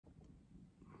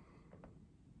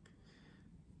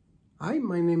Hi,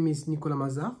 my name is Nicolas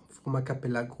Mazar from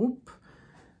Acapela Group,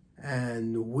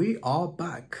 and we are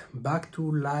back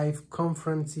to live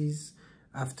conferences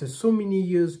after so many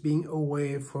years being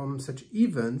away from such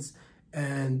events,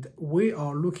 and we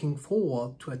are looking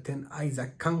forward to attend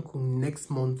ISAC Cancun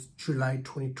next month, July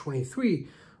 2023.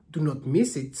 Do not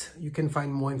miss it. You can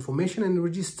find more information and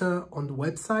register on the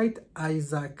website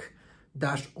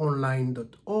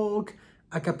isaac-online.org.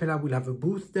 Acapela will have a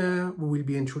booth there. We will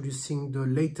be introducing the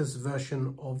latest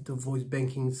version of the voice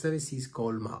banking services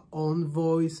called My Own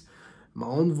Voice. My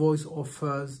Own Voice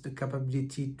offers the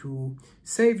capability to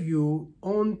save your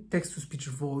own text-to-speech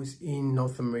voice in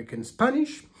North American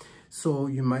Spanish. So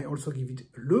you might also give it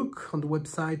a look on the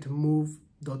website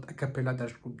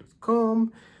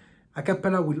move.acapela-group.com.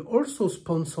 Acapela will also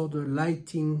sponsor the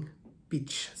Lighting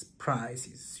Pitch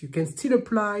prizes. You can still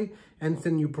apply and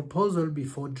send your proposal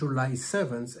before July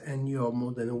 7th, and you are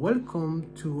more than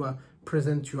welcome to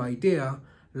present your idea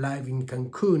live in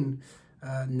Cancun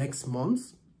next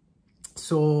month.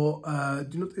 So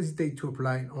do not hesitate to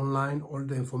apply online. All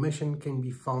the information can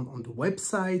be found on the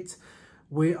website.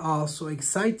 We are so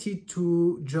excited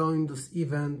to join this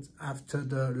event after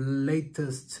the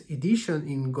latest edition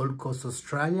in Gold Coast,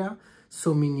 Australia,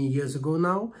 so many years ago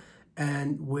now.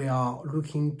 And we are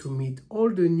looking to meet all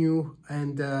the new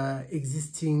and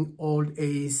existing old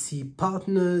AAC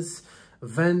partners,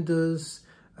 vendors,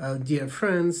 dear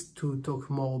friends, to talk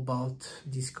more about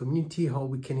this community, how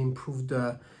we can improve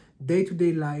the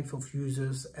day-to-day life of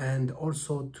users, and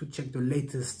also to check the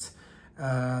latest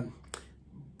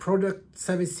product,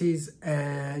 services,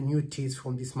 and new tips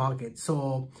from this market.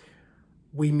 So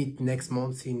we meet next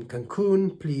month in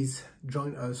Cancun. Please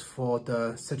join us for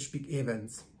such big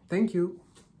events. Thank you.